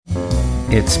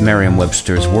It's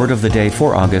Merriam-Webster's Word of the Day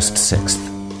for August 6th.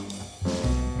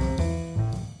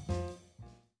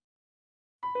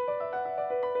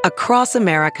 Across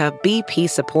America, BP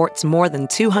supports more than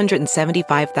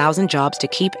 275,000 jobs to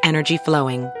keep energy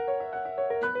flowing.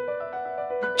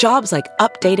 Jobs like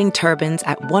updating turbines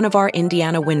at one of our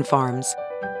Indiana wind farms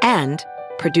and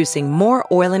producing more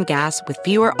oil and gas with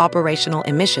fewer operational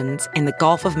emissions in the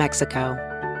Gulf of Mexico.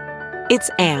 It's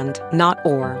and, not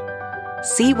or.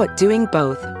 See what doing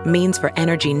both means for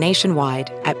energy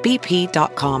nationwide at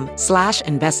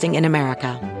bp.com/investing in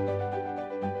America.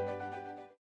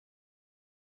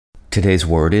 Today's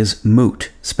word is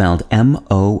moot, spelled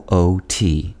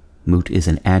M-O-O-T. Moot is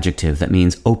an adjective that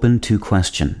means open to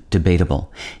question,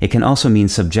 debatable. It can also mean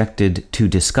subjected to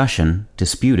discussion,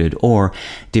 disputed, or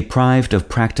deprived of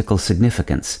practical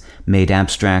significance, made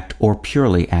abstract or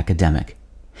purely academic.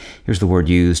 Here's the word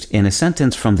used in a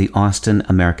sentence from the Austin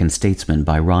American Statesman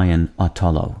by Ryan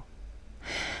Ottolo.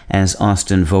 As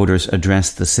Austin voters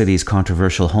address the city's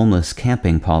controversial homeless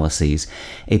camping policies,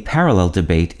 a parallel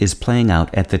debate is playing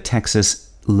out at the Texas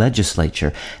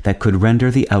legislature that could render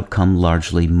the outcome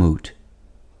largely moot.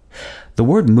 The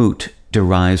word moot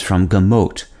derives from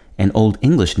gamot, an Old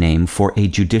English name for a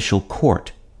judicial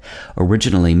court.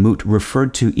 Originally, moot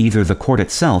referred to either the court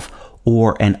itself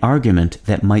or an argument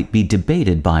that might be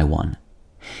debated by one.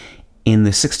 In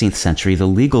the 16th century, the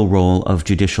legal role of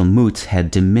judicial moots had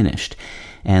diminished,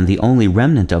 and the only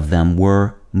remnant of them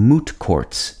were moot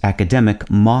courts, academic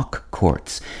mock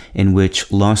courts, in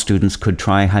which law students could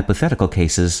try hypothetical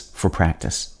cases for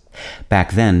practice.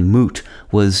 Back then, moot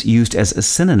was used as a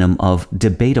synonym of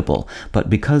debatable, but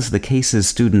because the cases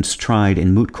students tried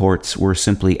in moot courts were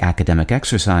simply academic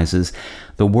exercises,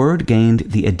 the word gained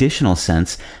the additional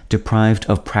sense deprived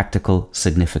of practical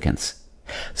significance.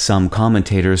 Some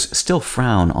commentators still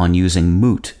frown on using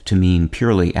moot to mean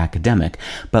purely academic,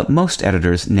 but most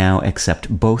editors now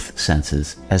accept both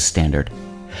senses as standard.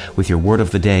 With your Word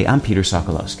of the Day, I'm Peter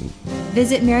Sokolowski.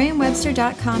 Visit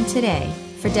Merriam-Webster.com today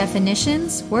for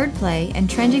definitions, wordplay, and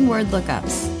trending word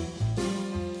lookups.